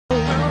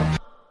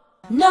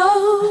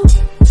No.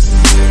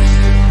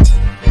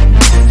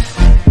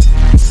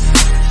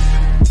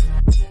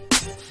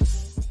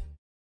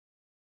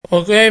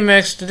 Okay,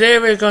 Max, today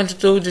we're going to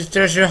do the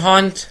treasure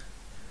hunt,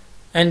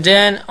 and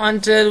then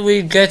until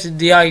we get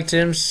the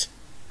items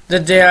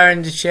that they are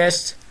in the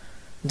chest,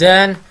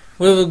 then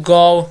we will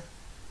go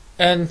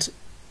and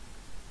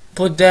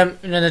put them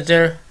in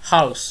another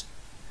house,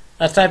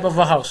 a type of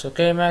a house.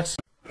 Okay, Max?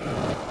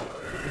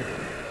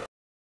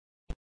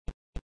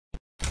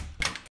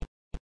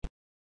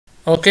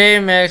 Okay,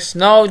 Max,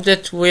 now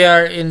that we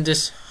are in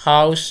this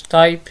house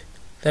type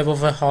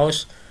of a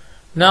house,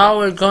 now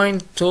we're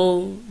going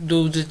to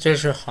do the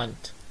treasure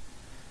hunt,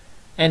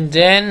 and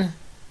then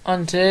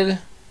until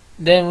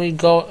then we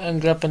go and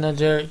grab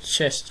another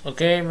chest.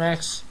 Okay,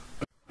 Max?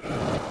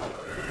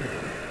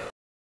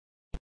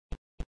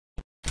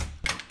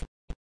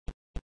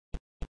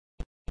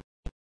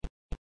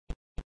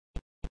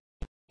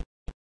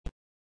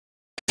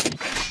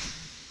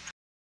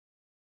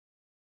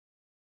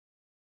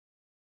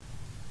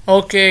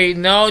 Okay,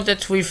 now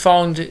that we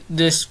found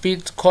the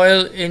speed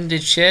coil in the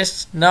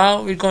chest,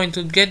 now we're going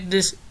to get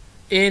this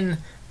in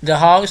the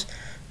house,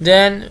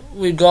 then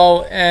we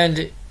go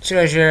and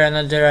treasure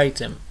another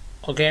item.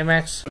 Okay,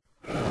 Max?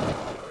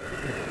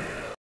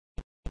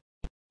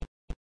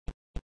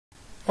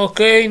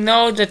 Okay,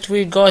 now that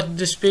we got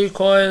the speed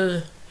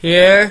coil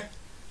here,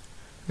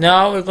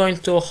 now we're going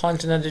to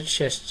hunt another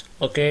chest.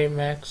 Okay,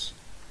 Max?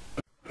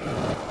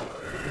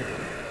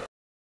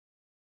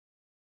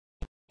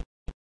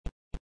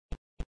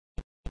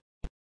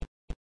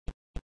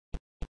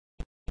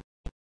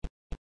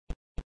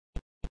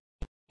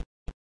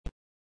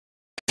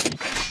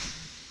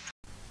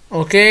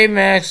 Okay,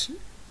 Max.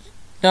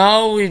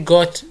 Now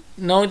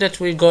that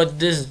we got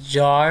this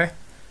jar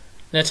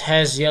that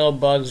has yellow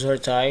bugs or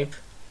type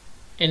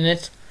in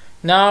it.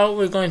 Now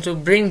we're going to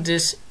bring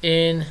this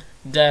in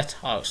that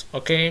house.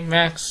 Okay,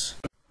 Max?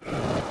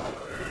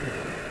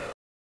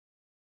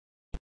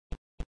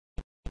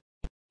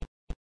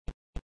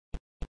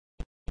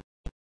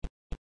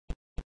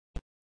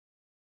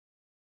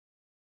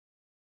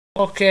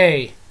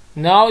 Okay,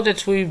 now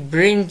that we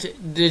bring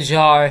the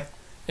jar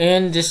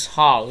in this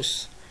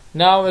house,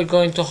 now we're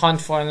going to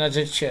hunt for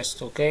another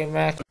chest. Okay,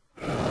 Max?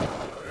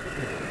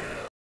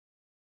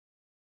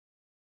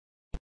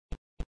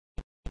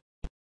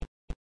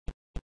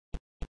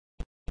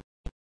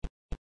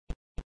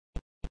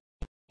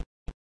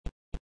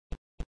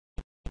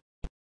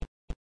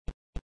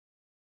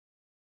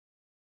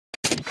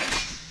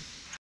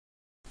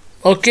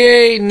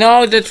 Okay,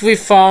 now that we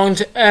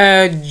found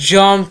a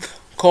jump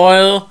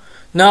coil,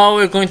 now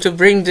we're going to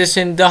bring this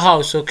in the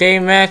house. Okay,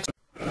 Max?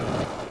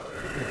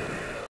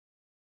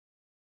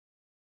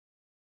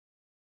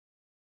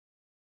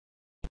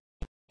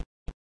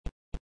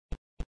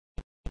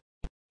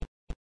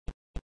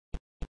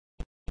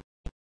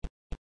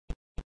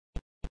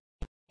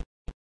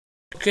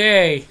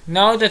 Okay,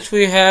 now that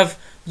we have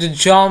the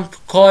jump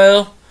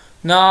coil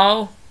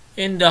now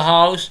in the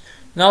house,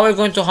 now we're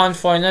going to hunt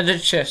for another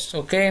chest.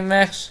 Okay,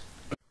 Max?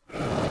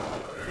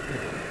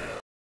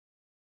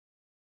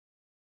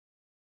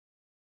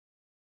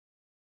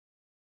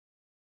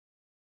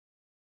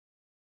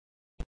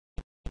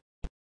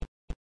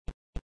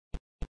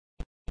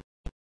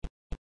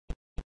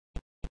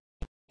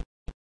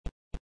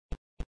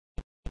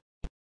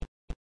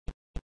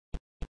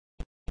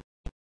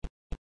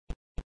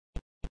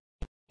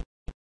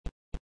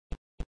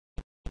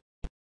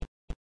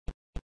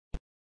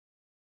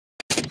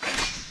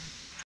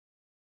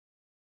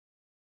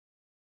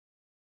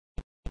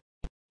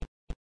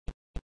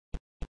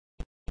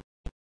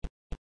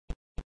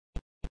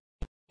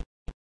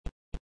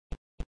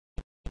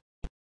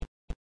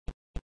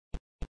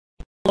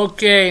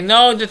 Okay,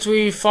 now that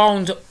we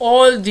found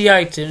all the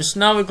items,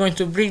 now we're going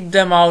to bring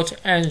them out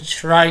and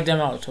try them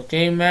out.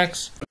 Okay,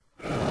 Max?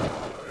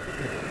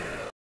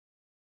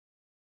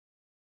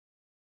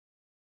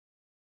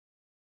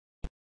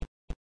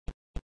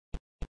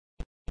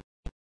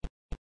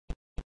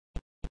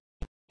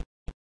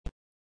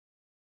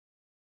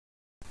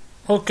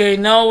 Okay,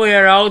 now we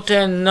are out,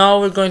 and now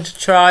we're going to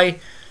try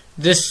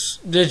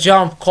the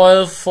jump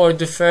coil for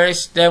the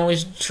first, then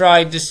we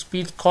try the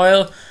speed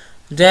coil,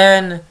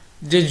 then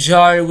the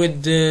jar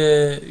with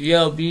the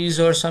yellow bees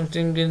or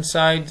something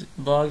inside,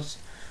 bugs,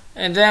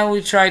 and then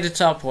we try the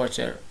top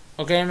water.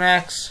 Okay,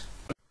 Max?